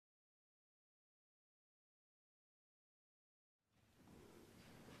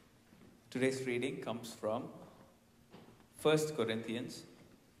Today's reading comes from 1 Corinthians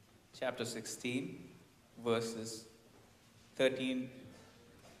chapter 16, verses 13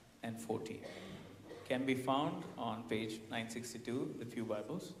 and 14. Can be found on page 962, the Few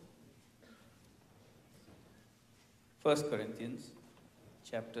Bibles. 1 Corinthians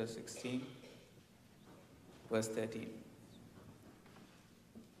chapter 16, verse 13.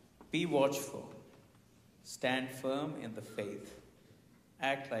 Be watchful, stand firm in the faith,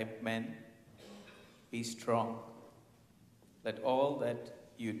 act like men, be strong. Let all that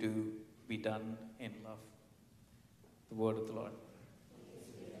you do be done in love. The word of the Lord.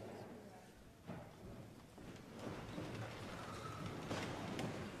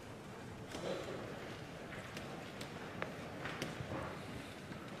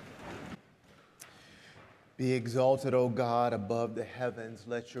 Be exalted, O God, above the heavens.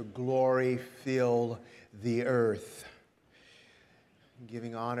 Let your glory fill the earth.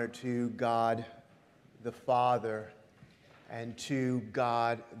 Giving honor to God the Father and to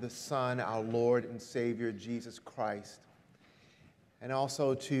God the Son, our Lord and Savior, Jesus Christ. And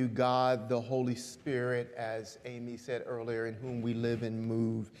also to God the Holy Spirit, as Amy said earlier, in whom we live and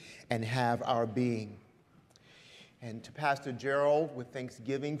move and have our being. And to Pastor Gerald, with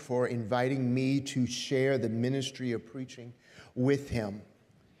thanksgiving for inviting me to share the ministry of preaching with him,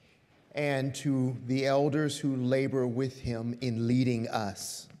 and to the elders who labor with him in leading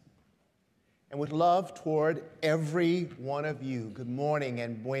us. And with love toward every one of you, good morning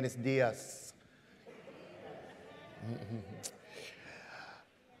and buenos dias.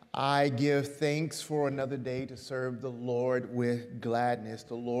 I give thanks for another day to serve the Lord with gladness.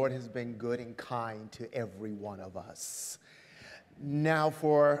 The Lord has been good and kind to every one of us. Now,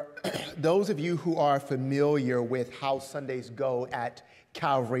 for those of you who are familiar with how Sundays go at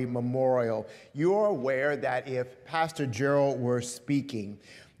Calvary Memorial, you are aware that if Pastor Gerald were speaking,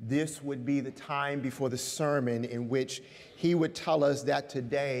 this would be the time before the sermon in which he would tell us that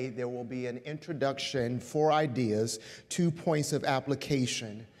today there will be an introduction, 4 ideas, 2 points of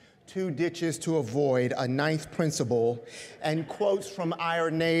application, 2 ditches to avoid, a 9th principle, and quotes from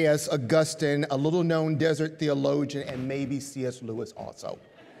Irenaeus, Augustine, a little-known desert theologian, and maybe C.S. Lewis also.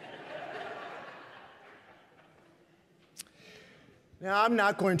 Now, I'm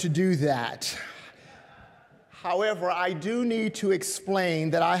not going to do that. However, I do need to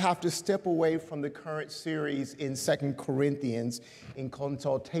explain that I have to step away from the current series in 2 Corinthians in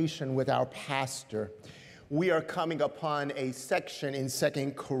consultation with our pastor. We are coming upon a section in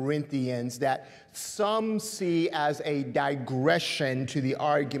 2 Corinthians that some see as a digression to the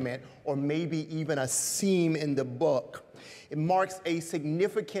argument, or maybe even a seam in the book. It marks a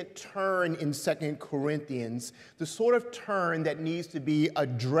significant turn in 2 Corinthians, the sort of turn that needs to be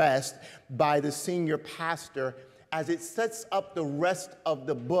addressed by the senior pastor as it sets up the rest of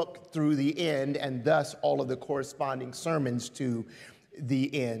the book through the end, and thus all of the corresponding sermons to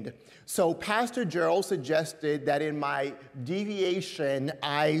the end. So Pastor Gerald suggested that in my deviation,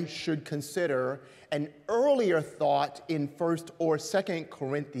 I should consider an earlier thought in 1st or 2nd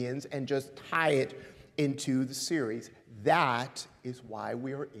Corinthians and just tie it into the series. That is why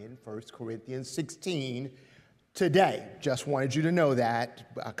we are in 1 Corinthians 16 today. Just wanted you to know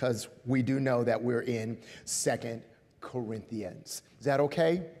that, because we do know that we're in 2 Corinthians. Is that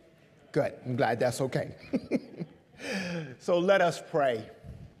okay? Good. I'm glad that's okay. So let us pray.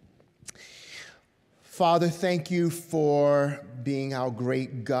 Father, thank you for being our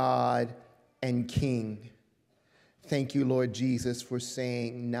great God and King. Thank you, Lord Jesus, for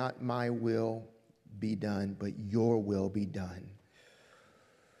saying, not my will be done, but your will be done.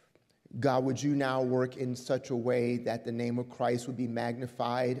 God, would you now work in such a way that the name of Christ would be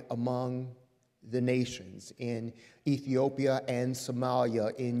magnified among the nations in Ethiopia and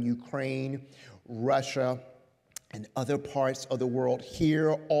Somalia, in Ukraine, Russia, and other parts of the world,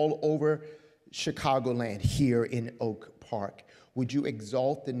 here all over Chicagoland, here in Oak Park. Would you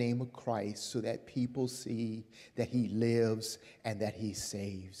exalt the name of Christ so that people see that he lives and that he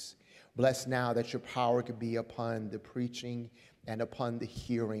saves? Bless now that your power could be upon the preaching and upon the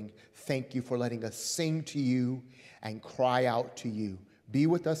hearing. Thank you for letting us sing to you and cry out to you. Be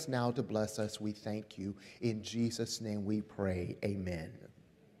with us now to bless us. We thank you. In Jesus' name we pray. Amen.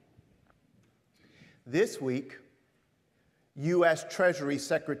 This week, U.S. Treasury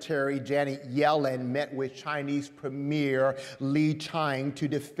Secretary Janet Yellen met with Chinese Premier Li Qiang to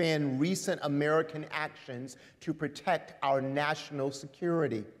defend recent American actions to protect our national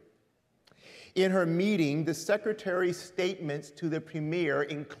security. In her meeting, the secretary's statements to the premier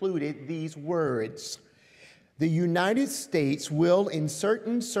included these words: the United States will, in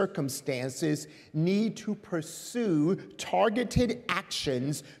certain circumstances, need to pursue targeted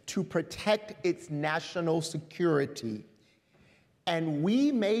actions to protect its national security. And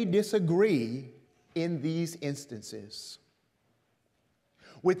we may disagree in these instances.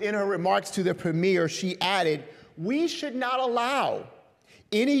 Within her remarks to the premier, she added, "We should not allow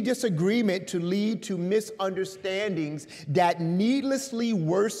any disagreement to lead to misunderstandings that needlessly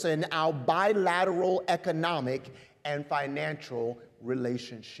worsen our bilateral economic and financial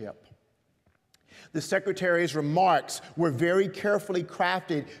relationship." The Secretary's remarks were very carefully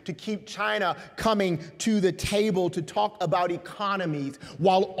crafted to keep China coming to the table to talk about economies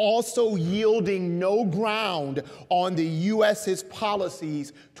while also yielding no ground on the U.S.'s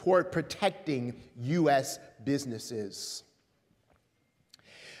policies toward protecting U.S. businesses.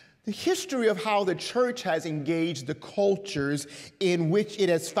 The history of how the church has engaged the cultures in which it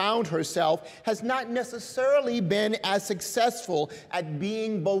has found herself has not necessarily been as successful at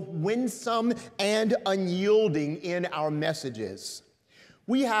being both winsome and unyielding in our messages.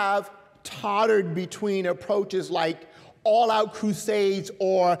 We have tottered between approaches like all-out crusades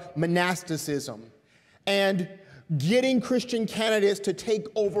or monasticism, and getting Christian candidates to take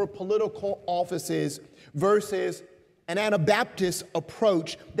over political offices versus an Anabaptist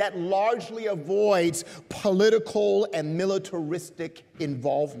approach that largely avoids political and militaristic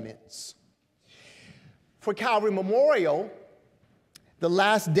involvements. For Calvary Memorial, the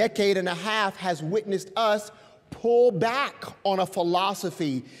last decade and a half has witnessed us pull back on a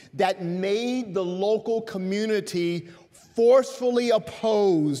philosophy that made the local community forcefully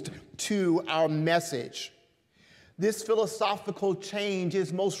opposed to our message. This philosophical change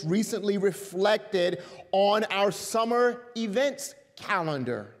is most recently reflected on our summer events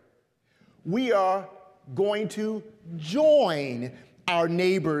calendar. We are going to join our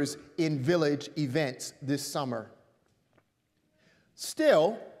neighbors in village events this summer.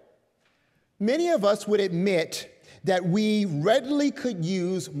 Still, many of us would admit that we readily could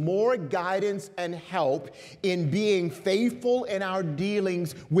use more guidance and help in being faithful in our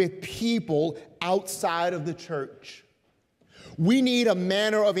dealings with people outside of the church. We need a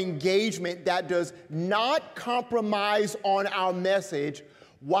manner of engagement that does not compromise on our message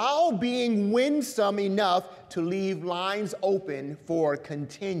while being winsome enough to leave lines open for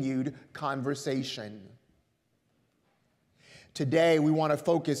continued conversation. Today, we want to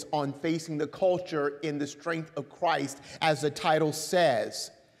focus on facing the culture in the strength of Christ, as the title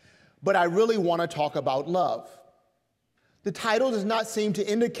says. But I really want to talk about love. The title does not seem to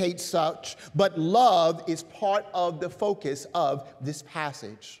indicate such, but love is part of the focus of this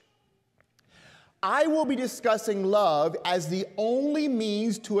passage. I will be discussing love as the only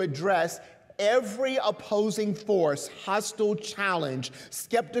means to address every opposing force, hostile challenge,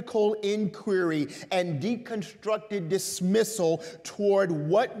 skeptical inquiry, and deconstructed dismissal toward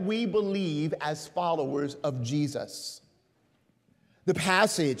what we believe as followers of Jesus. The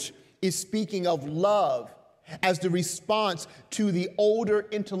passage is speaking of love as the response to the older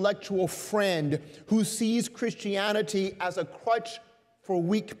intellectual friend who sees Christianity as a crutch for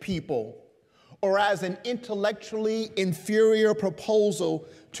weak people, or as an intellectually inferior proposal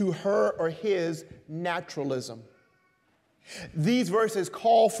to her or his naturalism. These verses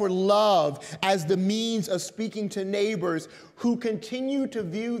call for love as the means of speaking to neighbors who continue to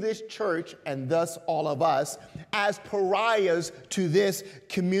view this church, and thus all of us, as pariahs to this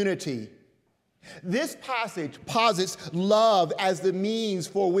community. This passage posits love as the means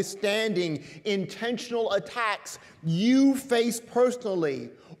for withstanding intentional attacks you face personally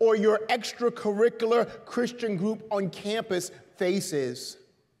or your extracurricular Christian group on campus faces.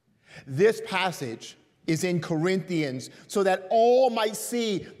 This passage is in Corinthians so that all might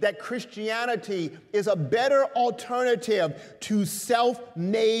see that Christianity is a better alternative to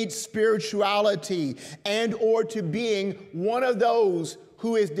self-made spirituality and or to being one of those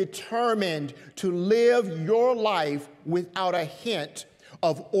who is determined to live your life without a hint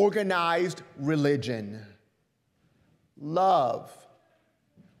of organized religion. Love,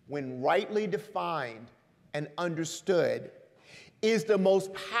 when rightly defined and understood, is the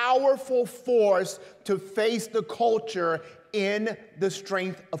most powerful force to face the culture in the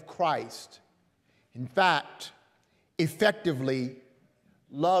strength of Christ. In fact, effectively,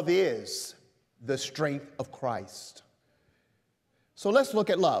 love is the strength of Christ. So let's look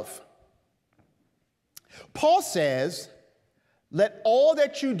at love. Paul says, "Let all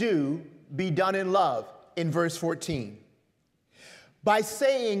that you do be done in love," in verse 14. By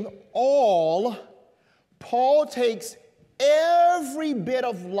saying all, Paul takes every bit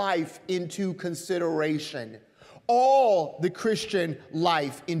of life into consideration, all the Christian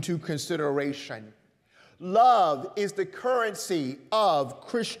life into consideration. Love is the currency of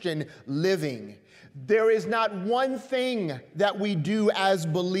Christian living. There is not one thing that we do as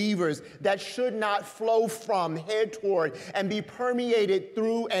believers that should not flow from, head toward, and be permeated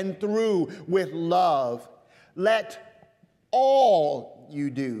through and through with love. Let all you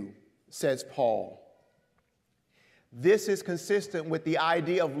do, says Paul. This is consistent with the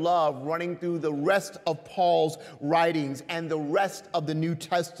idea of love running through the rest of Paul's writings and the rest of the New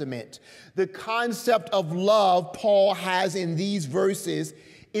Testament. The concept of love Paul has in these verses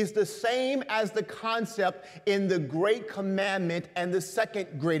is the same as the concept in the Great Commandment and the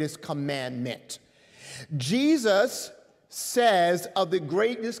second greatest commandment. Jesus says of the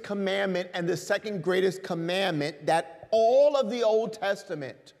greatest commandment and the second greatest commandment that all of the Old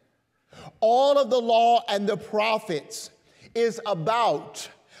Testament, all of the law and the prophets is about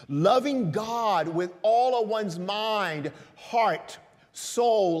loving God with all of one's mind, heart,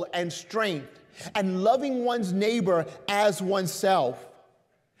 soul, and strength, and loving one's neighbor as oneself.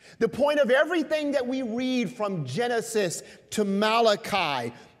 The point of everything that we read from Genesis to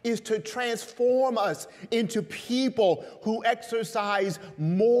Malachi is to transform us into people who exercise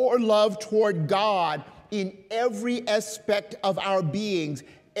more love toward God in every aspect of our beings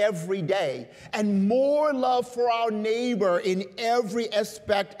every day, and more love for our neighbor in every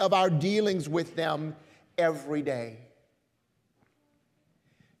aspect of our dealings with them every day.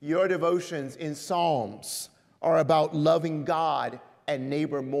 Your devotions in Psalms are about loving God and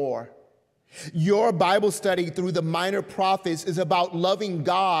neighbor more. Your Bible study through the minor prophets is about loving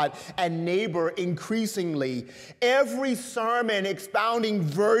God and neighbor increasingly. Every sermon expounding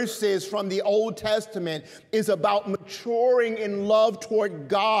verses from the Old Testament is about maturing in love toward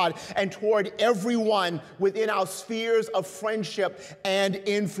God and toward everyone within our spheres of friendship and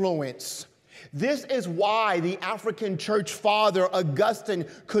influence. This is why the African church father Augustine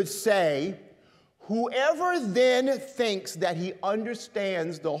could say, "Whoever then thinks that he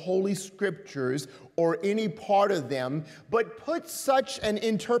understands the Holy Scriptures or any part of them, but puts such an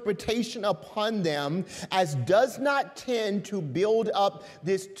interpretation upon them as does not tend to build up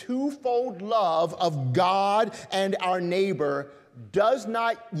this twofold love of God and our neighbor, does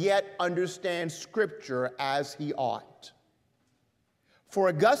not yet understand Scripture as he ought." For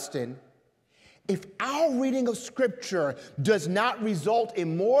Augustine, if our reading of Scripture does not result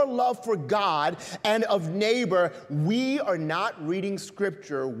in more love for God and of neighbor, we are not reading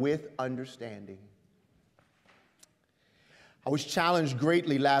Scripture with understanding. I was challenged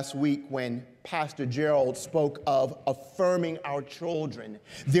greatly last week when Pastor Gerald spoke of affirming our children,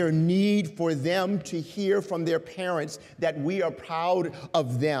 their need for them to hear from their parents that we are proud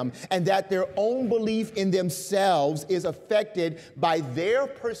of them, and that their own belief in themselves is affected by their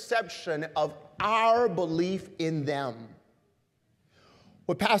perception of our belief in them.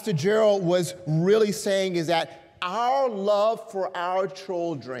 What Pastor Gerald was really saying is that our love for our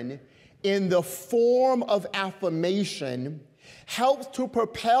children in the form of affirmation helps to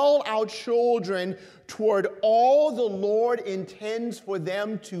propel our children toward all the Lord intends for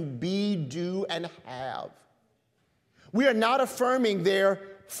them to be, do, and have. We are not affirming their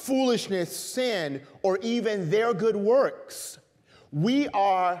foolishness, sin, or even their good works. We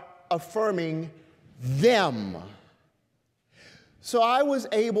are affirming them. So I was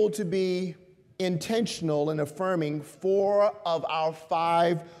able to be intentional in affirming 4 of our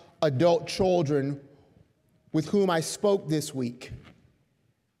 5 adult children with whom I spoke this week,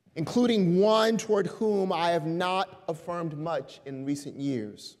 including one toward whom I have not affirmed much in recent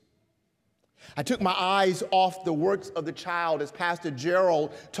years. I took my eyes off the works of the child, as Pastor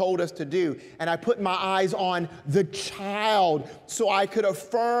Gerald told us to do, and I put my eyes on the child so I could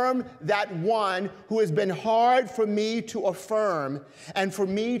affirm that one who has been hard for me to affirm, and for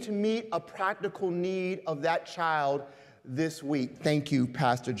me to meet a practical need of that child this week. Thank you,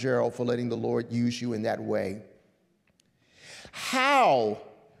 Pastor Gerald, for letting the Lord use you in that way. How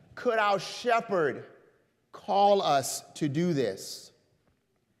could our shepherd call us to do this?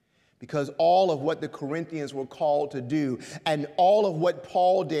 Because all of what the Corinthians were called to do, and all of what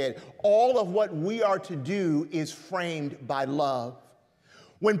Paul did, all of what we are to do is framed by love.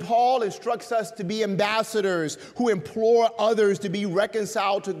 When Paul instructs us to be ambassadors who implore others to be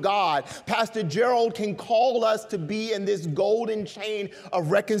reconciled to God, Pastor Gerald can call us to be in this golden chain of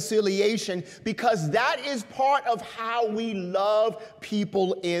reconciliation, because that is part of how we love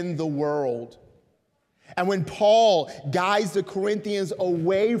people in the world. And when Paul guides the Corinthians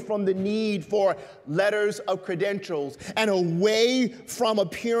away from the need for letters of credentials and away from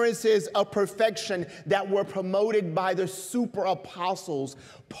appearances of perfection that were promoted by the super apostles,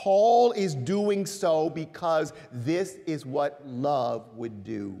 Paul is doing so because this is what love would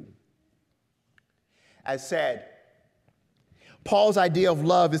do. As said, Paul's idea of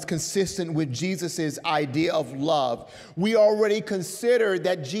love is consistent with Jesus' idea of love. We already considered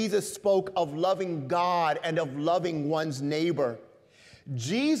that Jesus spoke of loving God and of loving one's neighbor.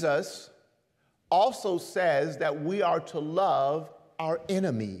 Jesus also says that we are to love our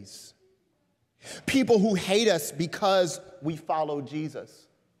enemies, people who hate us because we follow Jesus,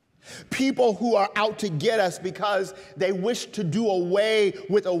 people who are out to get us because they wish to do away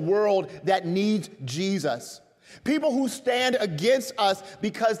with a world that needs Jesus. People who stand against us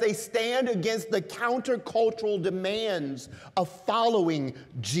because they stand against the countercultural demands of following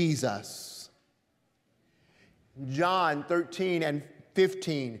Jesus. John 13 and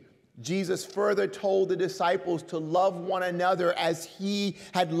 15, Jesus further told the disciples to love one another as he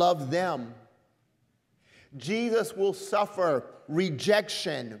had loved them. Jesus will suffer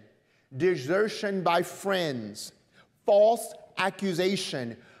rejection, desertion by friends, false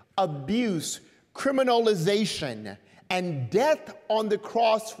accusation, abuse, criminalization, and death on the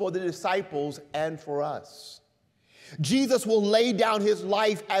cross for the disciples and for us. Jesus will lay down his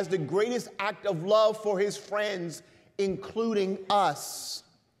life as the greatest act of love for his friends, including us.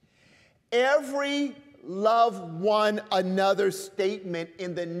 Every love one another statement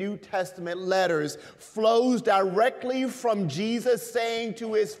in the New Testament letters flows directly from Jesus saying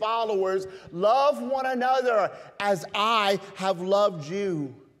to his followers, "Love one another as I have loved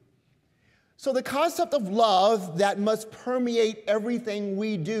you." So the concept of love that must permeate everything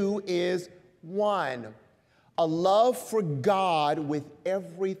we do is, one, a love for God with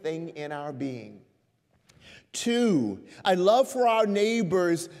everything in our being. Two, a love for our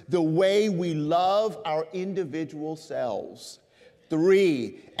neighbors the way we love our individual selves.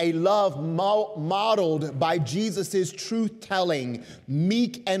 Three, a love modeled by Jesus' truth-telling,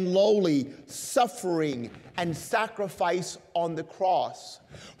 meek and lowly, suffering and sacrifice on the cross.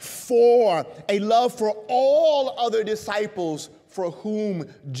 Four, a love for all other disciples for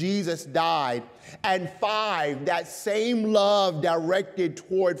whom Jesus died. And five, that same love directed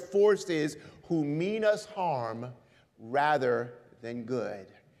toward forces who mean us harm rather than good.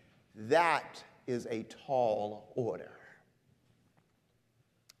 That is a tall order.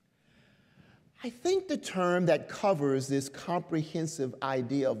 I think the term that covers this comprehensive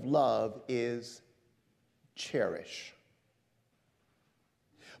idea of love is cherish.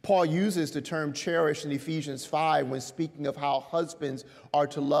 Paul uses the term cherish in Ephesians 5 when speaking of how husbands are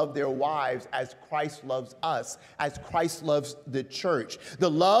to love their wives as Christ loves us, as Christ loves the church. The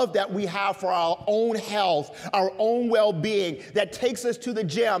love that we have for our own health, our own well-being, that takes us to the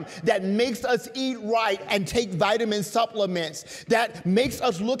gym, that makes us eat right and take vitamin supplements, that makes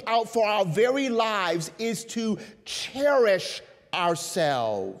us look out for our very lives, is to cherish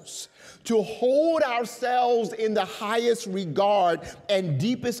ourselves, to hold ourselves in the highest regard and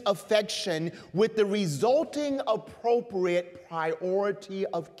deepest affection with the resulting appropriate priority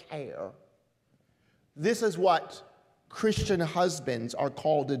of care. This is what Christian husbands are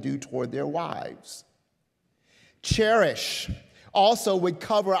called to do toward their wives. Cherish also would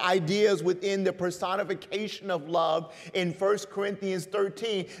cover ideas within the personification of love in 1 Corinthians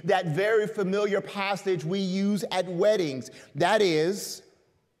 13, that very familiar passage we use at weddings. That is,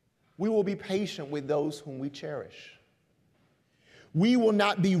 we will be patient with those whom we cherish. We will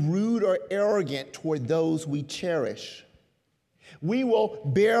not be rude or arrogant toward those we cherish. We will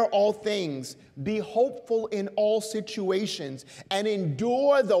bear all things, be hopeful in all situations, and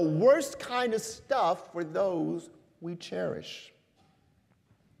endure the worst kind of stuff for those we cherish.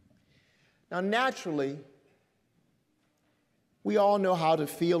 Now, naturally, we all know how to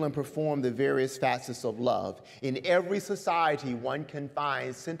feel and perform the various facets of love. In every society, one can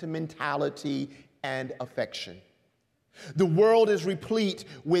find sentimentality and affection. The world is replete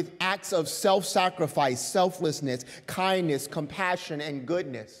with acts of self-sacrifice, selflessness, kindness, compassion, and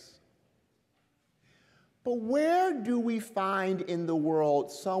goodness. But where do we find in the world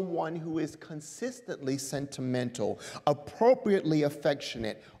someone who is consistently sentimental, appropriately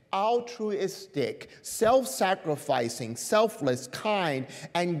affectionate, altruistic, self-sacrificing, selfless, kind,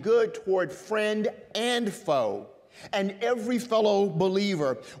 and good toward friend and foe and every fellow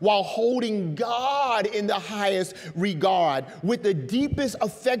believer, while holding God in the highest regard, with the deepest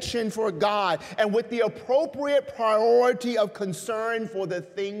affection for God, and with the appropriate priority of concern for the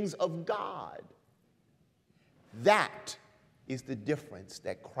things of God? That is the difference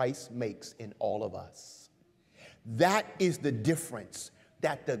that Christ makes in all of us. That is the difference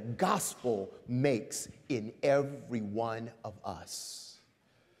that the gospel makes in every one of us.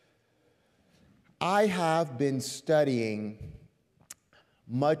 I have been studying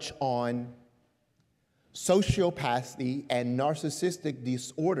much on sociopathy and narcissistic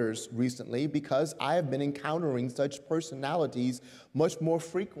disorders recently because I have been encountering such personalities much more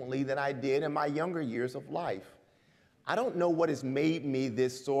frequently than I did in my younger years of life. I don't know what has made me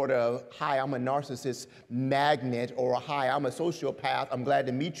this sort of, hi, I'm a narcissist magnet, or hi, I'm a sociopath, I'm glad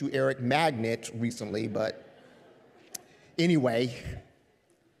to meet you, Eric, magnet recently, but anyway.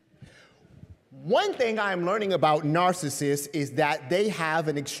 One thing I'm learning about narcissists is that they have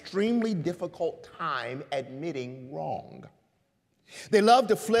an extremely difficult time admitting wrong. They love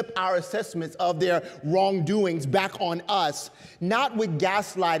to flip our assessments of their wrongdoings back on us, not with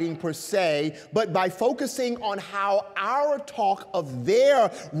gaslighting per se, but by focusing on how our talk of their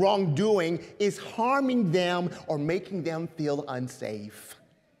wrongdoing is harming them or making them feel unsafe.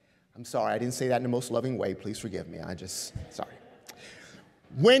 I'm sorry, I didn't say that in the most loving way. Please forgive me. Sorry.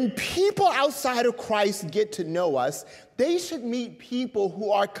 When people outside of Christ get to know us, they should meet people who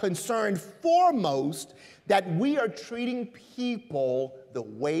are concerned foremost that we are treating people the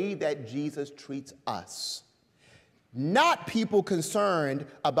way that Jesus treats us, not people concerned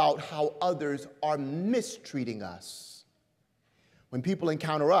about how others are mistreating us. When people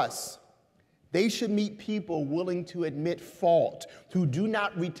encounter us, they should meet people willing to admit fault, who do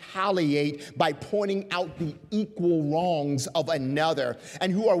not retaliate by pointing out the equal wrongs of another,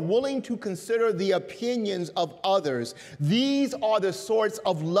 and who are willing to consider the opinions of others. These are the sorts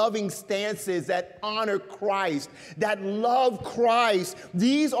of loving stances that honor Christ, that love Christ.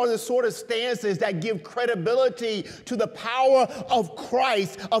 These are the sort of stances that give credibility to the power of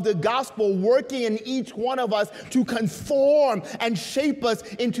Christ, of the gospel working in each one of us to conform and shape us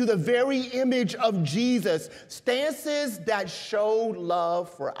into the very image of Jesus. Stances that show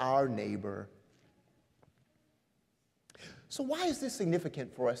love for our neighbor. So why is this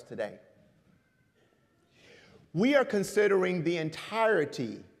significant for us today? We are considering the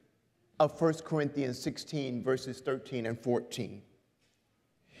entirety of 1 Corinthians 16, verses 13 and 14,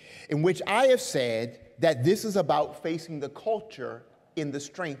 in which I have said that this is about facing the culture in the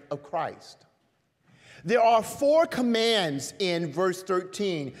strength of Christ. There are 4 commands in verse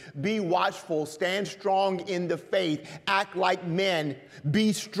 13. Be watchful, stand strong in the faith, act like men,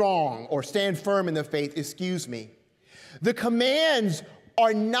 be strong, or stand firm in the faith, excuse me. The commands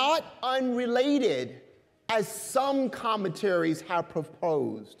are not unrelated, as some commentaries have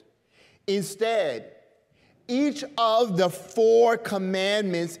proposed. Instead, each of the 4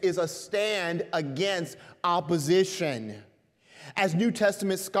 commandments is a stand against opposition. As New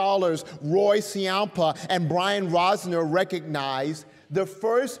Testament scholars Roy Ciampa and Brian Rosner recognize, the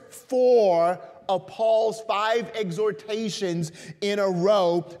first 4 of Paul's 5 exhortations in a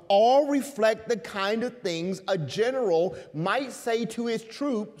row all reflect the kind of things a general might say to his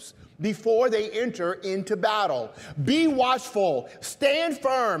troops before they enter into battle. Be watchful, stand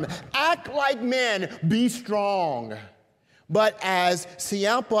firm, act like men, be strong. But as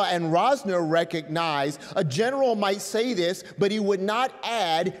Ciampa and Rosner recognize, a general might say this, but he would not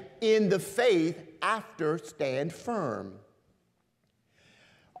add in the faith after stand firm.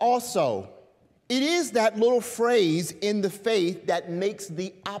 Also, it is that little phrase in the faith that makes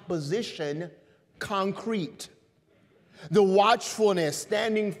the opposition concrete. The watchfulness,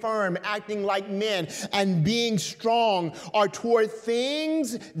 standing firm, acting like men, and being strong are toward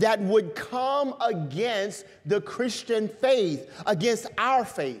things that would come against the Christian faith, against our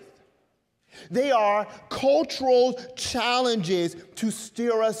faith. They are cultural challenges to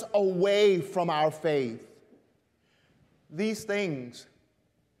steer us away from our faith. These things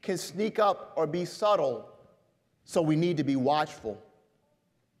can sneak up or be subtle, so we need to be watchful.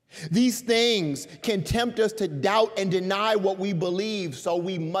 These things can tempt us to doubt and deny what we believe, so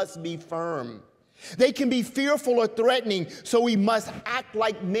we must be firm. They can be fearful or threatening, so we must act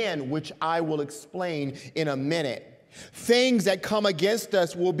like men, which I will explain in a minute. Things that come against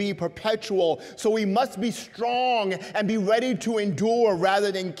us will be perpetual, so we must be strong and be ready to endure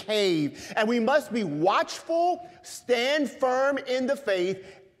rather than cave. And we must be watchful, stand firm in the faith,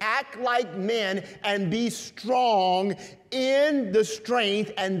 act like men, and be strong in the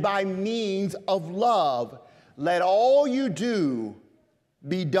strength and by means of love. Let all you do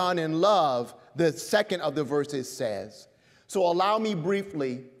be done in love, the second of the verses says. So allow me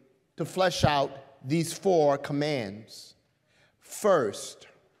briefly to flesh out these 4 commands. First,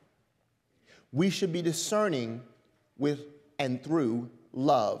 we should be discerning with and through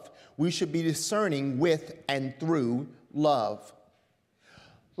love. We should be discerning with and through love.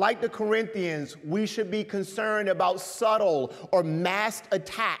 Like the Corinthians, we should be concerned about subtle or masked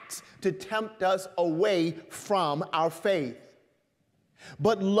attacks to tempt us away from our faith.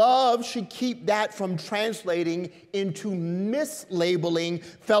 But love should keep that from translating into mislabeling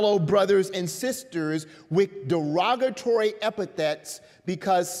fellow brothers and sisters with derogatory epithets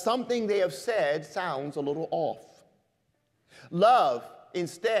because something they have said sounds a little off. Love,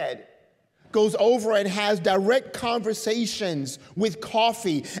 instead, goes over and has direct conversations with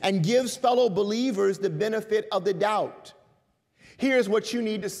coffee and gives fellow believers the benefit of the doubt. Here's what you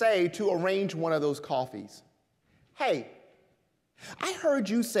need to say to arrange one of those coffees. Hey, I heard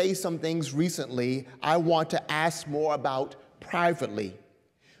you say some things recently I want to ask more about privately.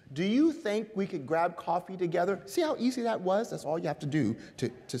 Do you think we could grab coffee together? See how easy that was? That's all you have to do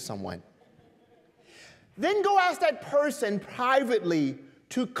to someone. Then go ask that person privately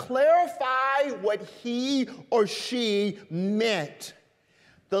to clarify what he or she meant.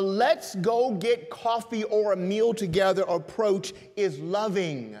 The let's go get coffee or a meal together approach is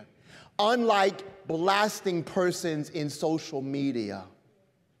loving, unlike blasting persons in social media.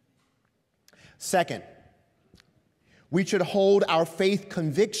 Second, we should hold our faith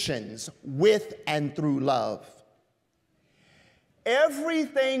convictions with and through love.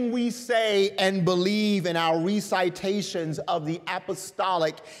 Everything we say and believe in our recitations of the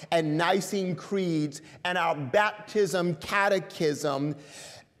apostolic and Nicene creeds and our baptism catechism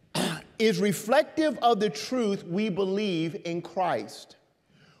is reflective of the truth we believe in Christ.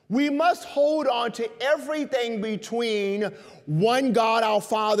 We must hold on to everything between one God, our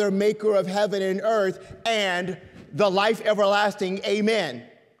Father, maker of heaven and earth, and the life everlasting, amen.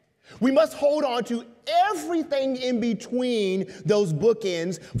 We must hold on to everything in between those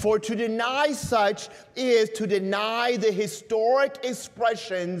bookends, for to deny such is to deny the historic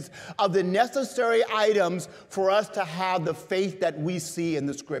expressions of the necessary items for us to have the faith that we see in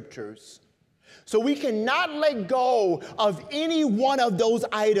the scriptures. So we cannot let go of any one of those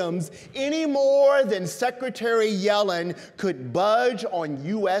items any more than Secretary Yellen could budge on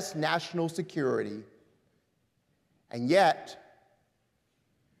U.S. national security. And yet,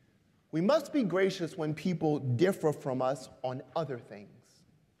 we must be gracious when people differ from us on other things.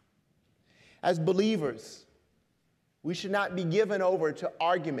 As believers, we should not be given over to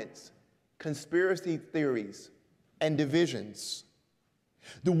arguments, conspiracy theories, and divisions.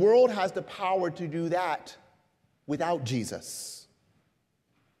 The world has the power to do that without Jesus.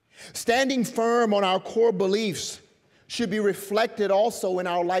 Standing firm on our core beliefs should be reflected also in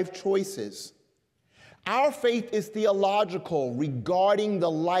our life choices. Our faith is theological regarding the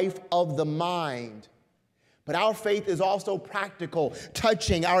life of the mind, but our faith is also practical,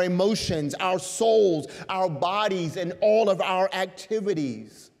 touching our emotions, our souls, our bodies, and all of our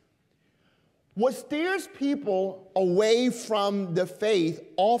activities. What steers people away from the faith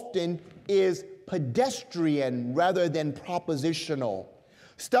often is pedestrian rather than propositional.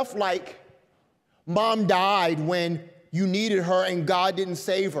 Stuff like, Mom died when you needed her and God didn't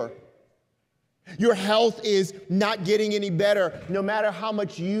save her. Your health is not getting any better, no matter how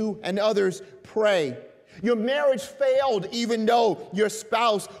much you and others pray. Your marriage failed even though your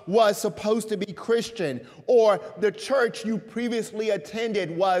spouse was supposed to be Christian, or the church you previously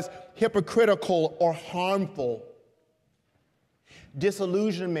attended was hypocritical or harmful.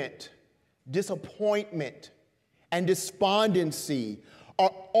 Disillusionment, disappointment, and despondency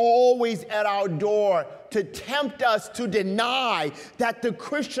are always at our door to tempt us to deny that the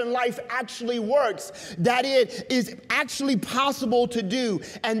Christian life actually works, that it is actually possible to do,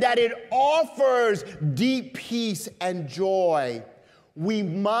 and that it offers deep peace and joy. We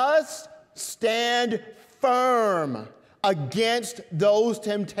must stand firm against those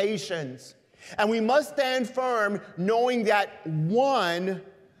temptations. And we must stand firm knowing that, one,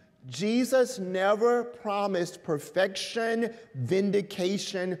 Jesus never promised perfection,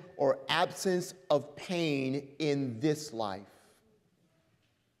 vindication, or absence of pain in this life.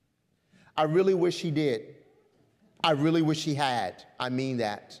 I really wish he did. I really wish he had. I mean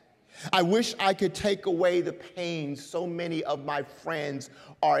that. I wish I could take away the pain so many of my friends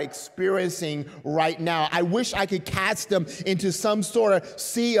are experiencing right now. I wish I could cast them into some sort of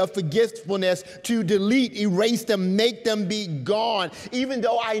sea of forgetfulness to delete, erase them, make them be gone, even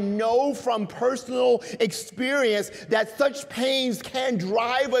though I know from personal experience that such pains can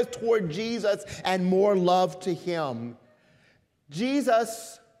drive us toward Jesus and more love to him.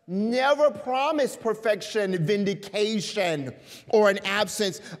 Jesus never promised perfection, vindication, or an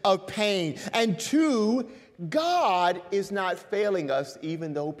absence of pain. And two, God is not failing us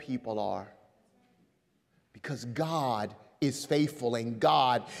even though people are. Because God is faithful and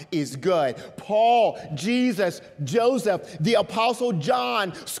God is good. Paul, Jesus, Joseph, the Apostle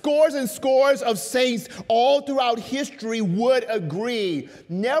John, scores and scores of saints all throughout history would agree.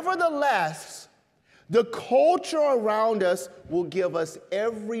 Nevertheless, The culture around us will give us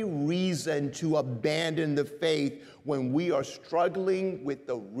every reason to abandon the faith when we are struggling with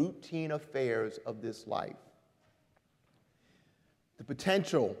the routine affairs of this life. The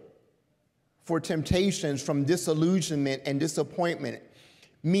potential for temptations from disillusionment and disappointment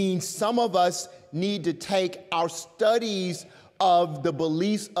means some of us need to take our studies of the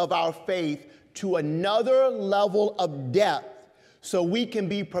beliefs of our faith to another level of depth so we can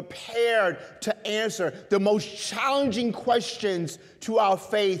be prepared to answer the most challenging questions to our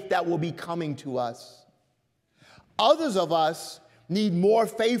faith that will be coming to us. Others of us need more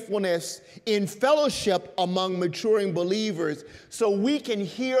faithfulness in fellowship among maturing believers so we can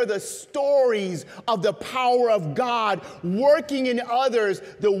hear the stories of the power of God working in others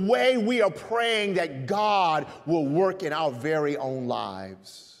the way we are praying that God will work in our very own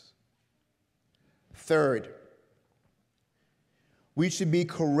lives. Third, we should be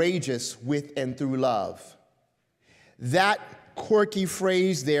courageous with and through love. That quirky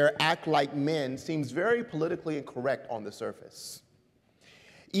phrase there, act like men, seems very politically incorrect on the surface.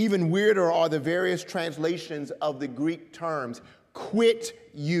 Even weirder are the various translations of the Greek terms,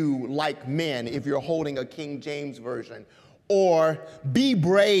 quit you like men if you're holding a King James Version, or be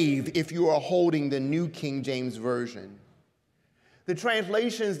brave if you are holding the New King James Version. The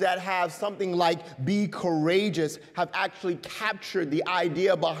translations that have something like be courageous have actually captured the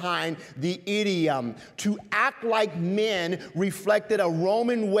idea behind the idiom. To act like men reflected a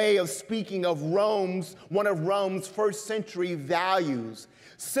Roman way of speaking of one of Rome's first century values.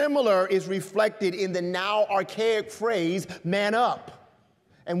 Similar is reflected in the now archaic phrase, man up.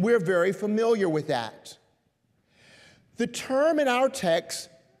 And we're very familiar with that. The term in our text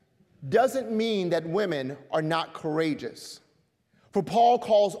doesn't mean that women are not courageous. For Paul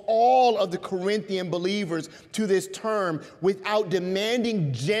calls all of the Corinthian believers to this term without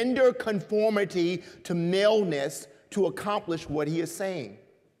demanding gender conformity to maleness to accomplish what he is saying.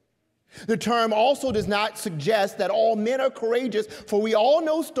 The term also does not suggest that all men are courageous, for we all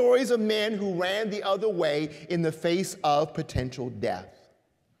know stories of men who ran the other way in the face of potential death.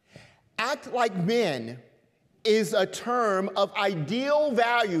 Act like men is a term of ideal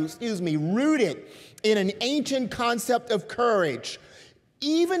values, rooted in an ancient concept of courage.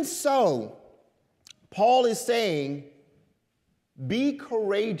 Even so, Paul is saying, be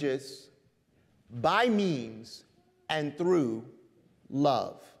courageous by means and through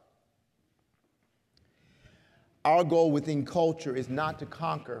love. Our goal within culture is not to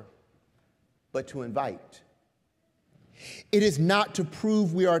conquer, but to invite. It is not to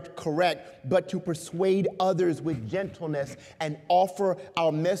prove we are correct, but to persuade others with gentleness and offer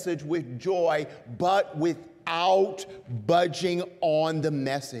our message with joy, but without budging on the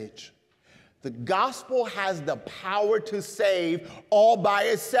message. The gospel has the power to save all by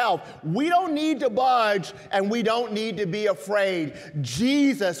itself. We don't need to budge and we don't need to be afraid.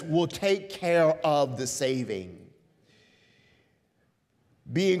 Jesus will take care of the saving.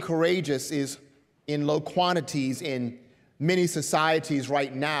 Being courageous is in low quantities in many societies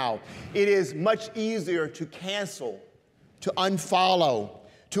right now. It is much easier to cancel, to unfollow,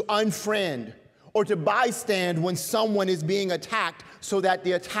 to unfriend, or to bystand when someone is being attacked so that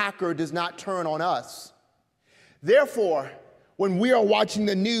the attacker does not turn on us. Therefore, when we are watching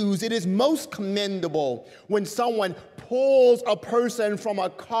the news, it is most commendable when someone pulls a person from a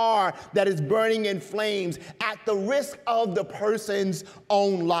car that is burning in flames at the risk of the person's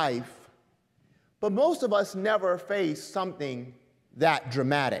own life. But most of us never face something that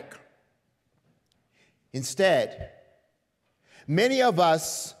dramatic. Instead, many of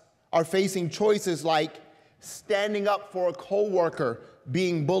us are facing choices like standing up for a coworker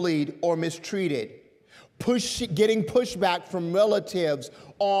being bullied or mistreated, getting pushback from relatives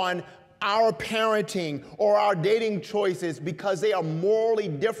on our parenting or our dating choices because they are morally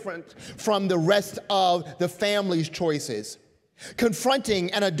different from the rest of the family's choices.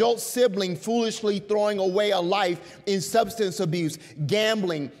 Confronting an adult sibling foolishly throwing away a life in substance abuse,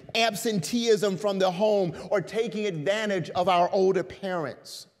 gambling, absenteeism from the home, or taking advantage of our older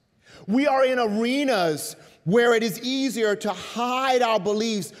parents. We are in arenas where it is easier to hide our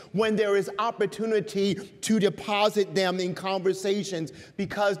beliefs when there is opportunity to deposit them in conversations,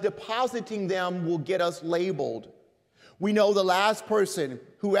 because depositing them will get us labeled. We know the last person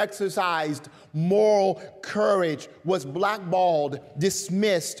who exercised moral courage was blackballed,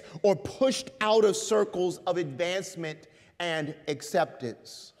 dismissed, or pushed out of circles of advancement and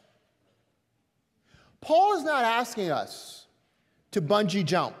acceptance. Paul is not asking us to bungee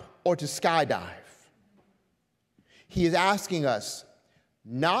jump or to skydive. He is asking us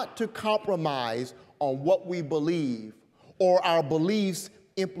not to compromise on what we believe or our beliefs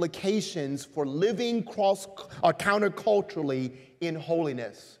implications for living counterculturally in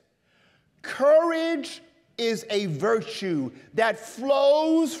holiness. Courage is a virtue that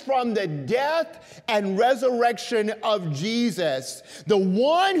flows from the death and resurrection of Jesus. The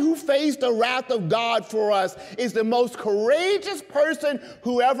one who faced the wrath of God for us is the most courageous person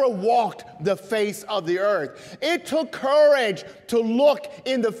who ever walked the face of the earth. It took courage to look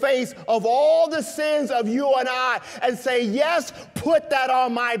in the face of all the sins of you and I and say, yes, put that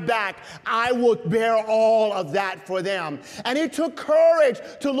on my back. I will bear all of that for them. And it took courage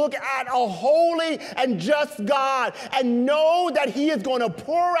to look at a holy and just God and know that he is going to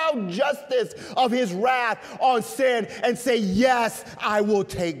pour out justice of his wrath on sin and say, yes, I will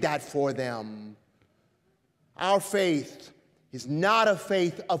take that for them. Our faith is not a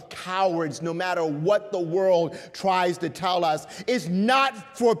faith of cowards, no matter what the world tries to tell us. It's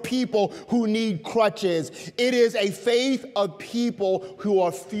not for people who need crutches. It is a faith of people who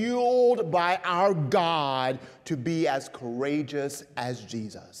are fueled by our God to be as courageous as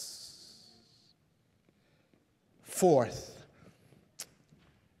Jesus. Fourth,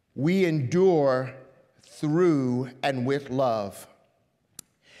 we endure through and with love.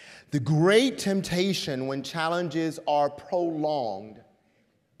 The great temptation when challenges are prolonged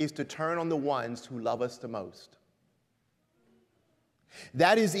is to turn on the ones who love us the most.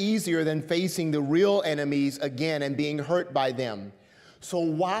 That is easier than facing the real enemies again and being hurt by them. So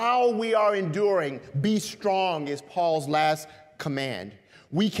while we are enduring, be strong is Paul's last command.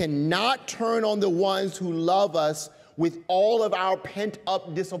 We cannot turn on the ones who love us with all of our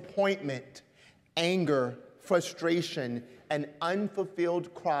pent-up disappointment, anger, frustration, and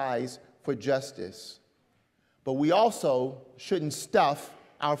unfulfilled cries for justice. But we also shouldn't stuff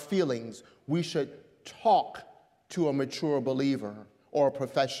our feelings. We should talk to a mature believer or a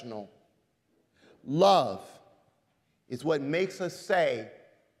professional. Love is what makes us say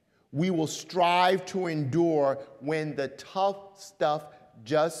we will strive to endure when the tough stuff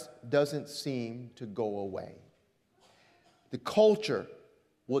just doesn't seem to go away. The culture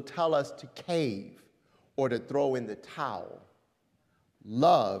will tell us to cave or to throw in the towel.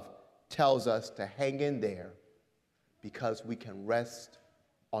 Love tells us to hang in there because we can rest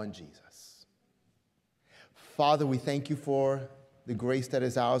on Jesus. Father, we thank you for the grace that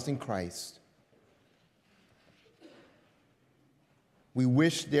is ours in Christ. We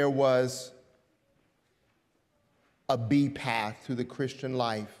wish there was a B path to the Christian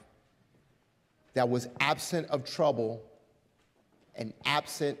life that was absent of trouble and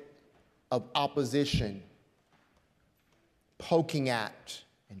absent of opposition, poking at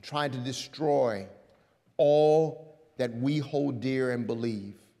and trying to destroy all that we hold dear and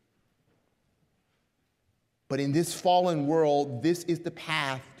believe. But in this fallen world, this is the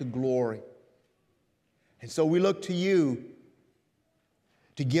path to glory. And so we look to you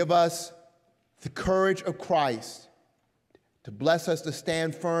to give us the courage of Christ, to bless us to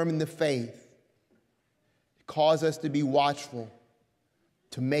stand firm in the faith, to cause us to be watchful,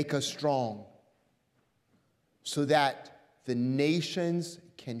 to make us strong, so that the nations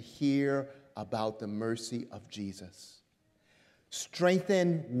can hear about the mercy of Jesus.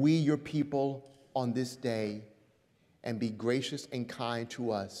 Strengthen we, your people, on this day, and be gracious and kind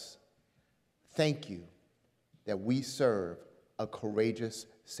to us. Thank you that we serve a courageous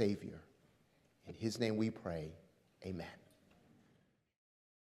Savior. In his name we pray, amen.